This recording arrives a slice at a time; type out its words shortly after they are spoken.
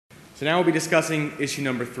So now we'll be discussing issue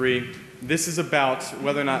number 3. This is about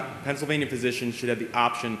whether or not Pennsylvania physicians should have the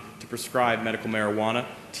option to prescribe medical marijuana.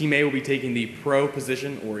 Team A will be taking the pro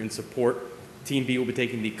position or in support. Team B will be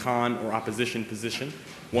taking the con or opposition position.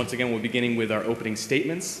 Once again, we're beginning with our opening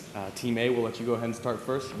statements. Team A, we'll let you go ahead and start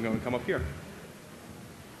first. I'm going to come up here.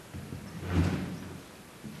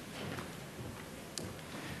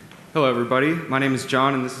 Hello, everybody. My name is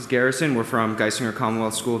John, and this is Garrison. We're from Geisinger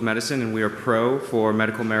Commonwealth School of Medicine, and we are pro for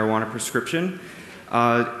medical marijuana prescription.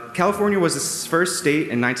 California was the first state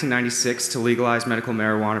in 1996 to legalize medical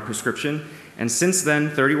marijuana prescription, and since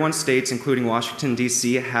then, 31 states, including Washington,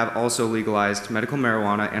 D.C., have also legalized medical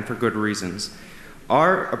marijuana, and for good reasons.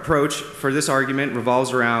 Our approach for this argument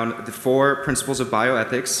revolves around the 4 principles of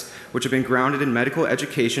bioethics, which have been grounded in medical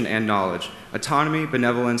education and knowledge: autonomy,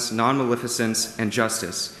 benevolence, non-maleficence, and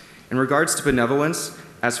justice. In regards to benevolence,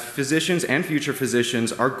 as physicians and future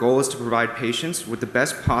physicians, our goal is to provide patients with the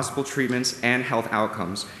best possible treatments and health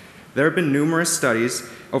outcomes. There have been numerous studies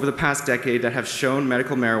over the past decade that have shown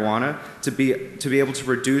medical marijuana to be able to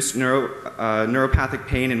reduce neuropathic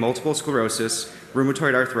pain in multiple sclerosis,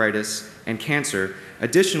 rheumatoid arthritis, and cancer.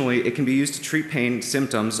 Additionally, it can be used to treat pain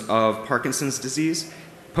symptoms of Parkinson's disease,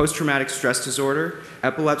 post-traumatic stress disorder,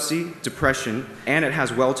 epilepsy, depression, and it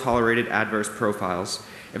has well-tolerated adverse profiles.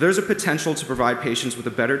 If there's a potential to provide patients with a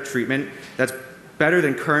better treatment that's better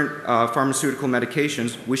than current pharmaceutical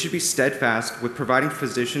medications, we should be steadfast with providing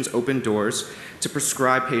physicians open doors to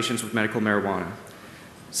prescribe patients with medical marijuana.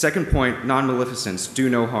 Second point, non-maleficence, do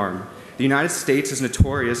no harm. The United States is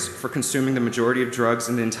notorious for consuming the majority of drugs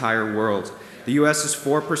in the entire world. The US is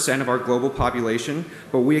 4% of our global population,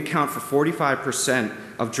 but we account for 45%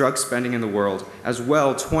 of drug spending in the world. As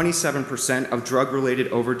well, 27% of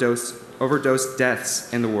drug-related overdose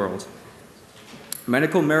deaths in the world.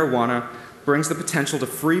 Medical marijuana brings the potential to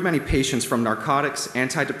free many patients from narcotics,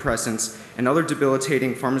 antidepressants, and other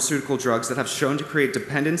debilitating pharmaceutical drugs that have shown to create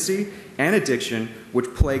dependency and addiction,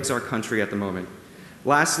 which plagues our country at the moment.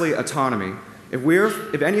 Lastly, autonomy.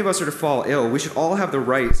 If any of us are to fall ill, we should all have the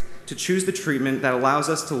right to choose the treatment that allows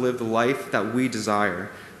us to live the life that we desire.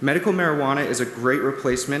 Medical marijuana is a great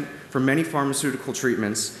replacement for many pharmaceutical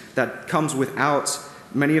treatments that comes without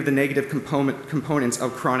many of the negative components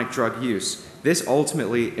of chronic drug use. This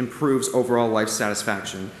ultimately improves overall life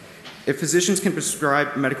satisfaction. If physicians can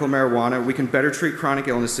prescribe medical marijuana, we can better treat chronic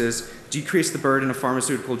illnesses, decrease the burden of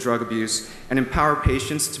pharmaceutical drug abuse, and empower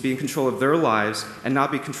patients to be in control of their lives and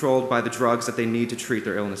not be controlled by the drugs that they need to treat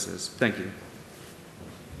their illnesses. Thank you.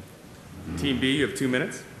 Team B, you have 2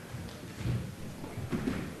 minutes.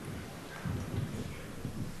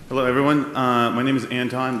 Hello, everyone. My name is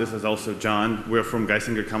Anton. This is also John. We're from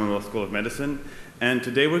Geisinger Commonwealth School of Medicine. And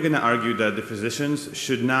today we're going to argue that the physicians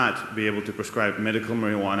should not be able to prescribe medical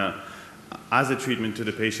marijuana as a treatment to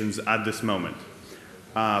the patients at this moment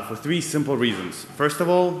for 3 simple reasons. First of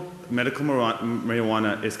all, medical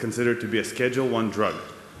marijuana is considered to be a Schedule I drug.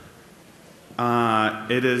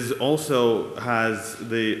 It is also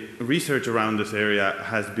the research around this area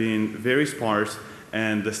has been very sparse,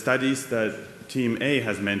 and the studies that Team A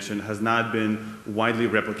has mentioned has not been widely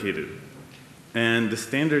replicated. And the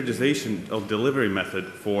standardization of delivery method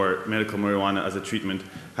for medical marijuana as a treatment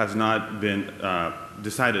has not been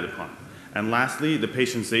decided upon. And lastly, the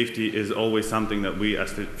patient safety is always something that we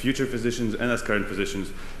as future physicians and as current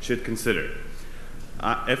physicians should consider.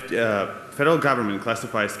 If federal government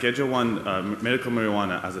classifies Schedule I medical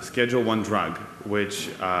marijuana as a Schedule I drug, which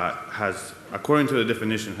has, according to the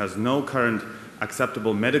definition, has no current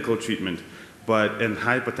acceptable medical treatment, but in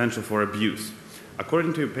high potential for abuse.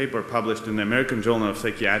 According to a paper published in the American Journal of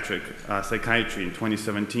Psychiatry in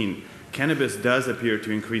 2017, cannabis does appear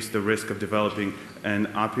to increase the risk of developing an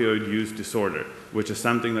opioid use disorder, which is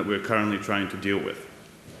something that we're currently trying to deal with.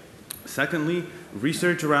 Secondly,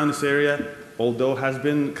 research around this area, although has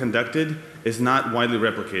been conducted, is not widely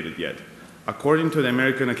replicated yet. According to the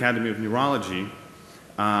American Academy of Neurology,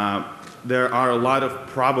 there are a lot of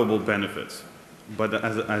probable benefits, but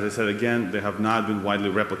as I said again, they have not been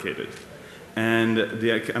widely replicated. And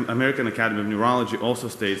the American Academy of Neurology also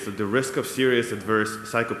states that the risk of serious adverse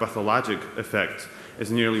psychopathologic effects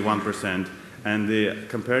is nearly 1%, and the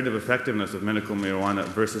comparative effectiveness of medical marijuana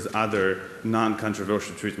versus other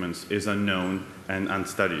non-controversial treatments is unknown and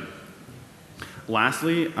unstudied.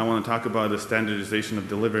 Lastly, I want to talk about the standardization of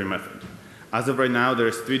delivery method. As of right now,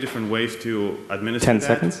 there's 3 different ways to administer 10 that.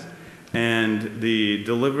 seconds. And the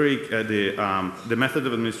delivery, the method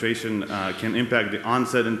of administration can impact the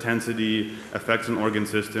onset, intensity, effects on organ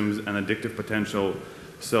systems, and addictive potential.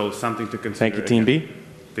 So something to consider. Thank you, Team B.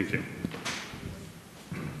 Thank you.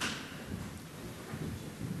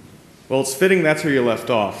 Well, it's fitting that's where you left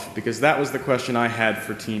off, because that was the question I had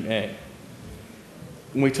for Team A.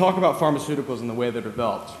 When we talk about pharmaceuticals and the way they're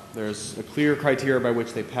developed, there's a clear criteria by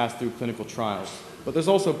which they pass through clinical trials, but there's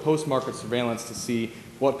also post-market surveillance to see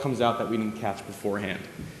what comes out that we didn't catch beforehand.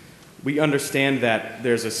 We understand that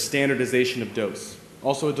there's a standardization of dose,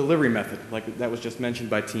 also a delivery method, like that was just mentioned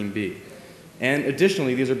by Team B. And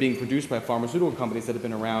additionally, these are being produced by pharmaceutical companies that have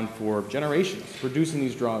been around for generations, producing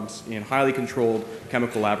these drugs in highly controlled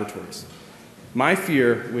chemical laboratories. My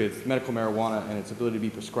fear with medical marijuana and its ability to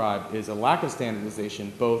be prescribed is a lack of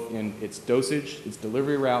standardization, both in its dosage, its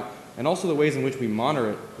delivery route, and also the ways in which we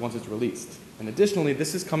monitor it once it's released. And additionally,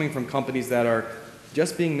 this is coming from companies that are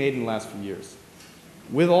just being made in the last few years.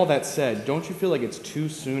 With all that said, don't you feel like it's too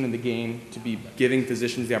soon in the game to be giving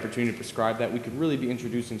physicians the opportunity to prescribe that? We could really be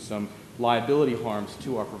introducing some liability harms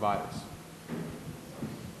to our providers.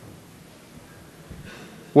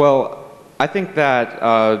 Well, I think that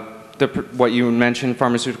what you mentioned,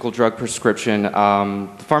 pharmaceutical drug prescription,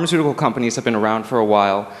 the pharmaceutical companies have been around for a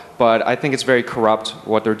while, but I think it's very corrupt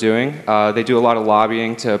what they're doing. They do a lot of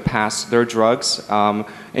lobbying to pass their drugs.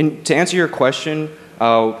 And to answer your question,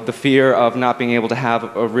 the fear of not being able to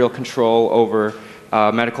have a real control over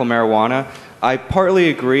medical marijuana, I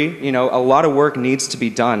partly agree. You know, a lot of work needs to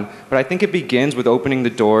be done, but I think it begins with opening the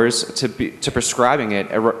doors to prescribing it.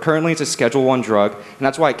 Currently, it's a Schedule I drug, and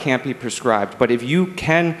that's why it can't be prescribed. But if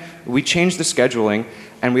we change the scheduling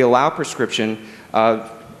and we allow prescription,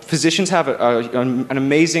 physicians have an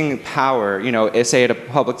amazing power, you know, say at a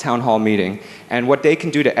public town hall meeting. And what they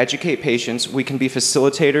can do to educate patients, we can be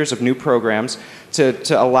facilitators of new programs to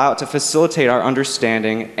facilitate our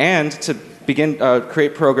understanding and to begin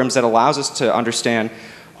create programs that allows us to understand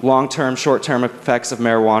long-term, short-term effects of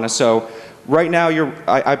marijuana. So right now,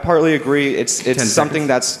 I partly agree. It's something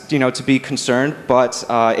that's to be concerned. But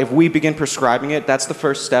if we begin prescribing it, that's the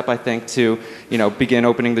first step, I think, to begin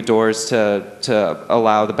opening the doors to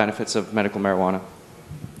allow the benefits of medical marijuana.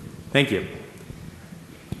 Thank you.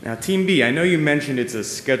 Now, Team B, I know you mentioned it's a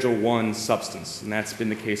Schedule I substance, and that's been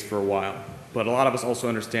the case for a while. But a lot of us also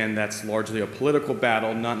understand that's largely a political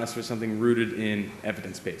battle, not necessarily something rooted in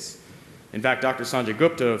evidence base. In fact, Dr. Sanjay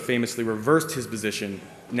Gupta famously reversed his position,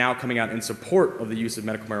 now coming out in support of the use of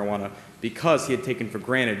medical marijuana, because he had taken for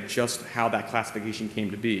granted just how that classification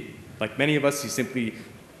came to be. Like many of us, he simply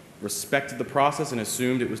respected the process and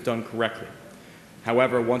assumed it was done correctly.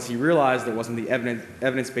 However, once he realized there wasn't the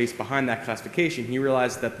evidence base behind that classification, he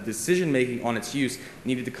realized that the decision-making on its use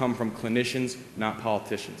needed to come from clinicians, not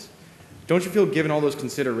politicians. Don't you feel, given all those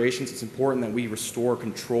considerations, it's important that we restore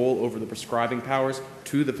control over the prescribing powers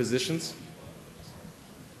to the physicians?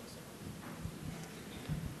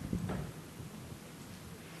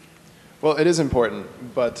 Well, it is important,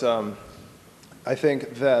 but I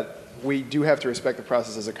think that we do have to respect the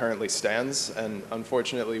process as it currently stands, and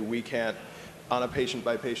unfortunately, we can't, on a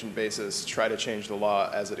patient-by-patient basis, try to change the law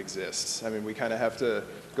as it exists. I mean, we kind of have to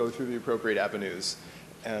go through the appropriate avenues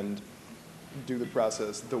and do the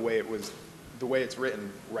process the way it's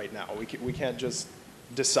written right now. We can't just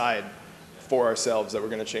decide for ourselves that we're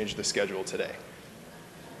going to change the schedule today.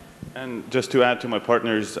 And just to add to my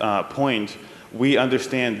partner's point, we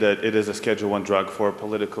understand that it is a Schedule I drug for a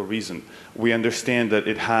political reason. We understand that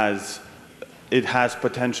it has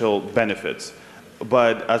potential benefits.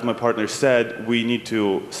 But as my partner said, we need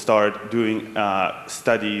to start doing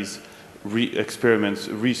studies, experiments,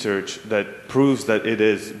 research that proves that it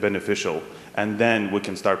is beneficial. And then we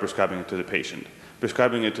can start prescribing it to the patient.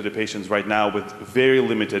 Prescribing it to the patients right now with very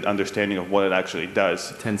limited understanding of what it actually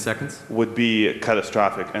does 10 seconds. Would be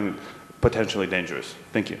catastrophic and potentially dangerous.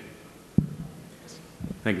 Thank you.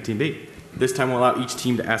 Thank you, Team B. This time we'll allow each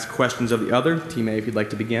team to ask questions of the other. Team A, if you'd like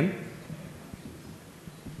to begin.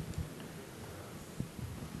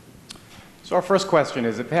 So our first question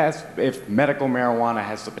is, if medical marijuana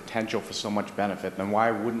has the potential for so much benefit, then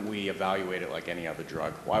why wouldn't we evaluate it like any other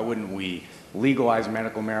drug? Why wouldn't we legalize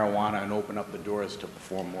medical marijuana and open up the doors to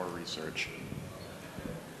perform more research?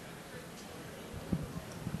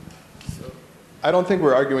 I don't think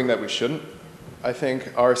we're arguing that we shouldn't. I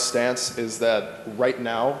think our stance is that right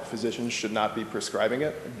now, physicians should not be prescribing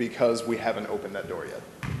it because we haven't opened that door yet.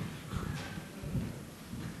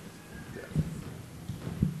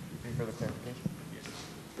 Any further clarification?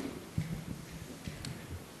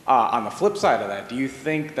 On the flip side of that, do you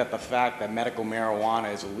think that the fact that medical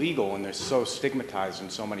marijuana is illegal and they're so stigmatized in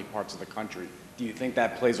so many parts of the country, do you think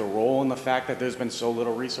that plays a role in the fact that there's been so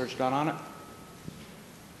little research done on it?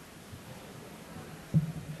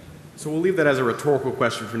 So we'll leave that as a rhetorical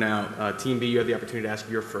question for now. Team B, you have the opportunity to ask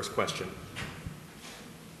your first question.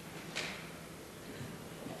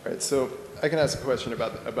 Right, so I can ask a question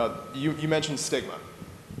about you mentioned stigma,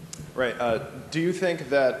 right? Do you think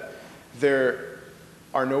that there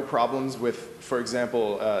are no problems with, for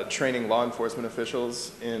example, training law enforcement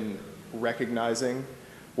officials in recognizing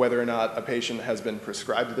whether or not a patient has been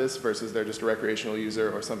prescribed this versus they're just a recreational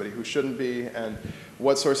user or somebody who shouldn't be? And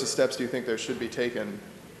what sorts of steps do you think there should be taken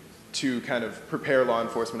to kind of prepare law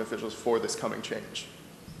enforcement officials for this coming change?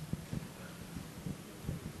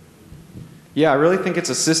 Yeah, I really think it's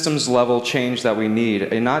a systems level change that we need,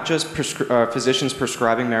 and not just physicians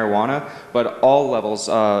prescribing marijuana, but all levels,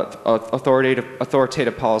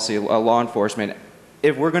 authoritative policy, law enforcement.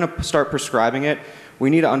 If we're going to start prescribing it, we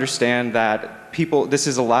need to understand that this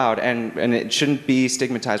is allowed, and it shouldn't be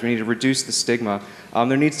stigmatized. We need to reduce the stigma.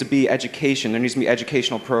 There needs to be education. There needs to be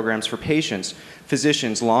educational programs for patients,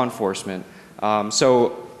 physicians, law enforcement.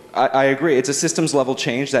 So I agree. It's a systems level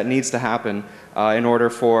change that needs to happen in order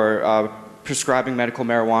for prescribing medical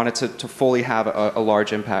marijuana to fully have a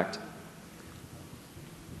large impact.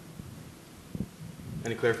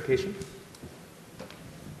 Any clarification?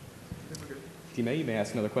 Team A, you may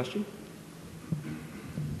ask another question.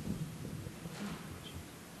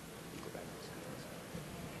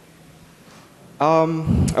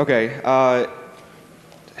 Okay. I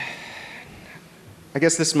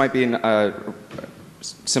guess this might be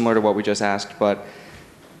similar to what we just asked, but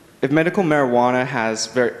if medical marijuana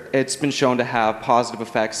it's been shown to have positive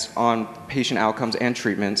effects on patient outcomes and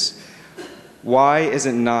treatments, why is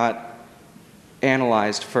it not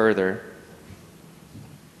analyzed further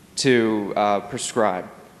to prescribe?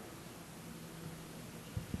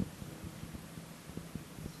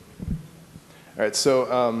 All right,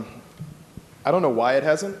 so I don't know why it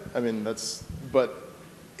hasn't. I mean, but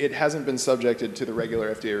it hasn't been subjected to the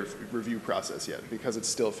regular FDA review process yet because it's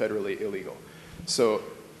still federally illegal. So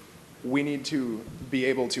we need to be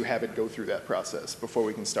able to have it go through that process before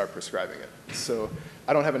we can start prescribing it. So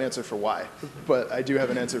I don't have an answer for why, but I do have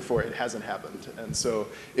an answer for it hasn't happened. And so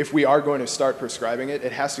if we are going to start prescribing it,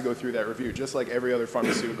 it has to go through that review, just like every other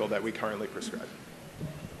pharmaceutical that we currently prescribe.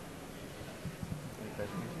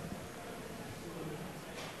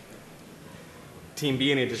 Team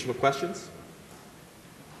B, any additional questions?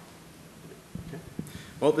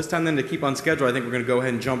 Well, at this time then, to keep on schedule, I think we're going to go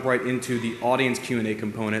ahead and jump right into the audience Q&A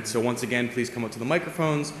component. So once again, please come up to the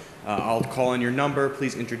microphones. I'll call on your number.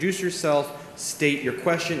 Please introduce yourself, state your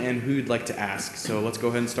question, and who you'd like to ask. So let's go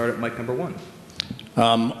ahead and start at mic number 1.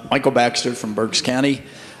 Michael Baxter from Berks County.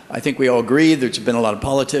 I think we all agree there's been a lot of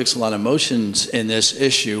politics, a lot of emotions in this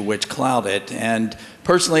issue which cloud it. And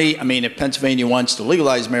personally, I mean, if Pennsylvania wants to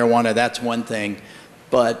legalize marijuana, that's one thing.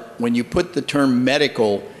 But when you put the term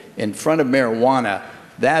medical in front of marijuana,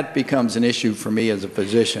 that becomes an issue for me as a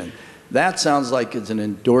physician. That sounds like it's an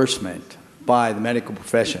endorsement by the medical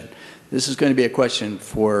profession. This is going to be a question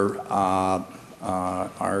for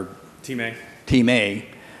our Team A.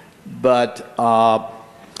 But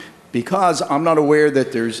because I'm not aware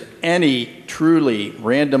that there's any truly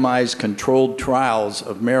randomized controlled trials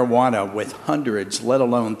of marijuana with hundreds, let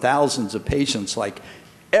alone thousands of patients like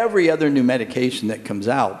every other new medication that comes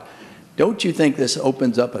out, don't you think this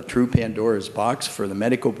opens up a true Pandora's box for the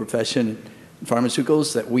medical profession and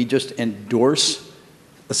pharmaceuticals that we just endorse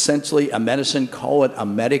essentially a medicine, call it a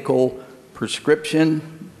medical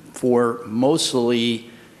prescription for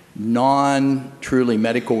mostly non-truly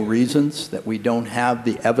medical reasons that we don't have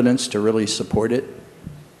the evidence to really support it?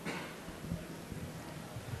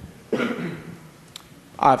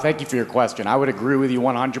 Thank you for your question. I would agree with you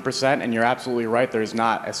 100%, and you're absolutely right. There's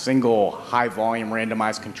not a single high-volume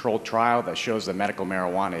randomized controlled trial that shows that medical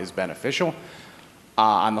marijuana is beneficial.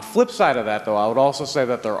 On the flip side of that, though, I would also say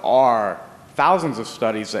that there are thousands of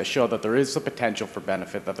studies that show that there is the potential for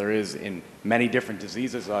benefit, that there is in many different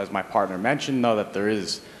diseases, as my partner mentioned, though, that there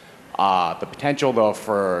is the potential, though,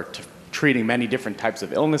 for treating many different types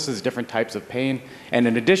of illnesses, different types of pain. And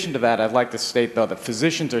in addition to that, I'd like to state, though, that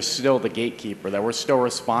physicians are still the gatekeeper, that we're still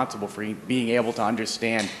responsible for being able to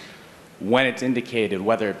understand when it's indicated,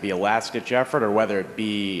 whether it be a last-ditch effort or whether it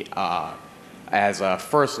be as a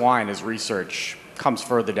first line as research comes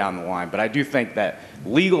further down the line. But I do think that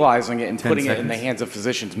legalizing it and putting it in the hands of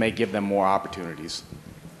physicians may give them more opportunities.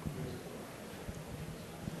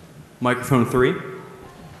 Microphone 3.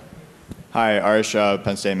 Hi, Arsha,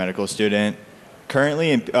 Penn State medical student.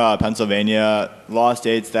 Currently in Pennsylvania, law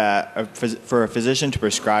states that for a physician to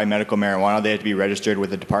prescribe medical marijuana, they have to be registered with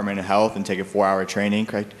the Department of Health and take a 4-hour training,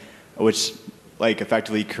 correct? Which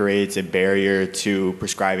effectively creates a barrier to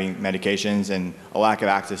prescribing medications and a lack of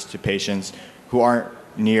access to patients who aren't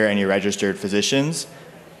near any registered physicians.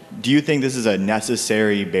 Do you think this is a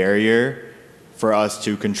necessary barrier for us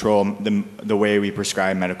to control the way we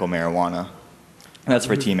prescribe medical marijuana. That's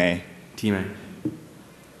for Team A. Team A.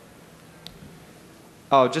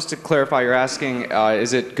 Oh, just to clarify, you're asking,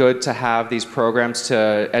 is it good to have these programs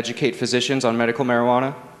to educate physicians on medical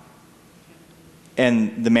marijuana?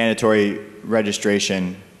 And the mandatory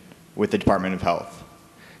registration with the Department of Health.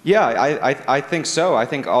 Yeah, I think so. I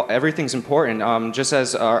think everything's important. Just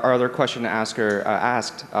as our other question asker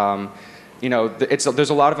asked, you know, there's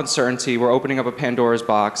a lot of uncertainty. We're opening up a Pandora's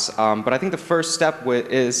box. But I think the first step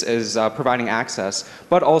is providing access,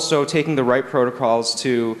 but also taking the right protocols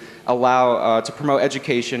to allow, to promote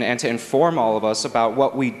education and to inform all of us about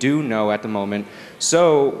what we do know at the moment.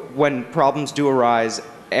 So when problems do arise,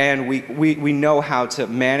 and we know how to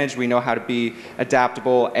manage, we know how to be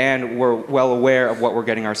adaptable, and we're well aware of what we're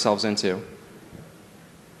getting ourselves into.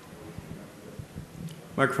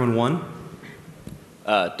 Microphone 1.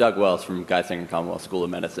 Doug Wells from Geisinger Commonwealth School of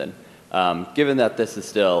Medicine. Given that this is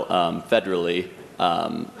still federally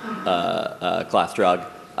class drug,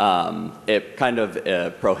 it kind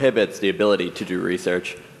of prohibits the ability to do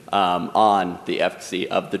research on the efficacy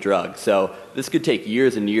of the drug. So this could take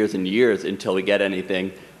years and years and years until we get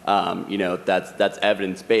anything you know, that's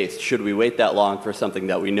evidence-based. Should we wait that long for something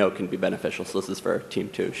that we know can be beneficial? So this is for Team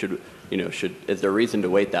 2. Is there a reason to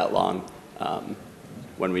wait that long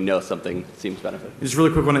when we know something seems beneficial? Just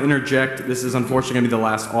really quick, want to interject. This is unfortunately going to be the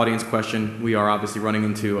last audience question. We are obviously running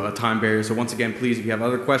into a time barrier. So once again, please, if you have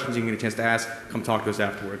other questions you can get a chance to ask, come talk to us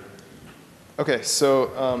afterward. Okay,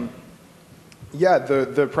 so yeah,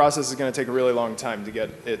 the process is going to take a really long time to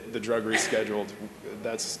get the drug rescheduled.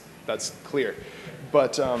 That's clear.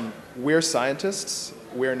 But we're scientists.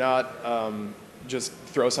 We're not just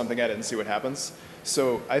throw something at it and see what happens.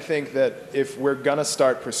 So I think that if we're going to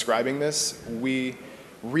start prescribing this, we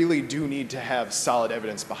really do need to have solid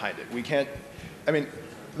evidence behind it. We can't, I mean,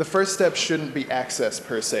 the first step shouldn't be access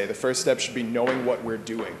per se. The first step should be knowing what we're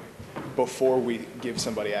doing before we give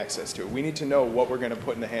somebody access to it. We need to know what we're going to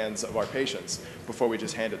put in the hands of our patients before we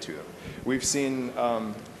just hand it to them. We've seen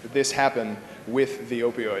this happen with the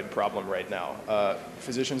opioid problem right now.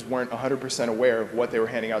 Physicians weren't 100% aware of what they were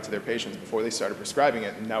handing out to their patients before they started prescribing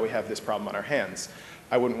it, and now we have this problem on our hands.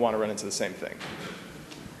 I wouldn't want to run into the same thing.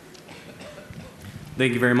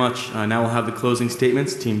 Thank you very much. Now we'll have the closing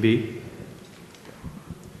statements. Team B.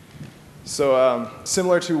 So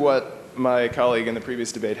similar to what my colleague in the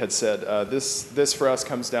previous debate had said, this for us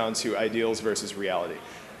comes down to ideals versus reality.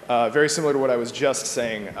 Very similar to what I was just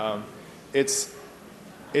saying. It's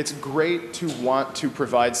great to want to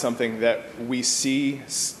provide something that we see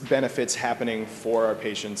benefits happening for our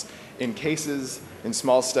patients in cases, in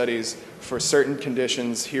small studies, for certain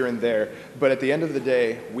conditions here and there. But at the end of the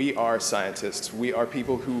day, we are scientists. We are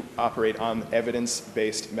people who operate on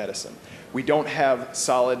evidence-based medicine. We don't have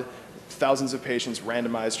solid thousands of patients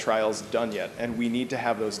randomized trials done yet, and we need to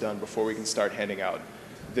have those done before we can start handing out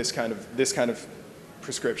this kind of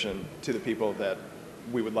prescription to the people that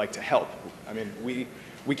we would like to help. I mean,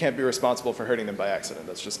 we can't be responsible for hurting them by accident.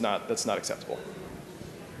 That's not acceptable.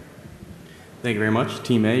 Thank you very much.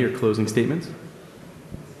 Team A, your closing statements.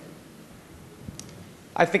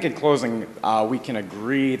 I think in closing, we can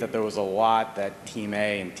agree that there was a lot that Team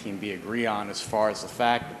A and Team B agree on as far as the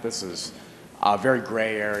fact that this is a very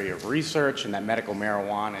gray area of research and that medical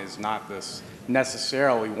marijuana is not this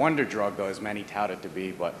necessarily wonder drug, though, as many tout it to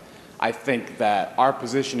be. But I think that our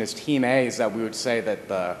position as Team A is that we would say that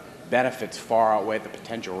the benefits far outweigh the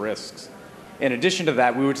potential risks. In addition to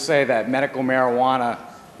that, we would say that medical marijuana,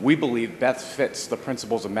 we believe, best fits the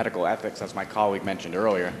principles of medical ethics, as my colleague mentioned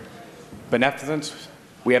earlier. Beneficence,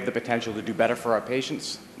 we have the potential to do better for our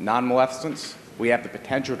patients. Non-maleficence, we have the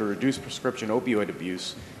potential to reduce prescription opioid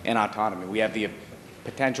abuse and autonomy. We have the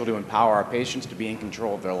potential to empower our patients to be in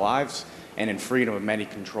control of their lives and in freedom of many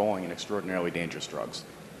controlling and extraordinarily dangerous drugs.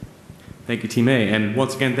 Thank you, Team A. And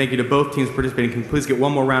once again, thank you to both teams participating. Can we please get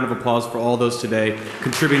one more round of applause for all those today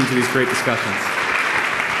contributing to these great discussions?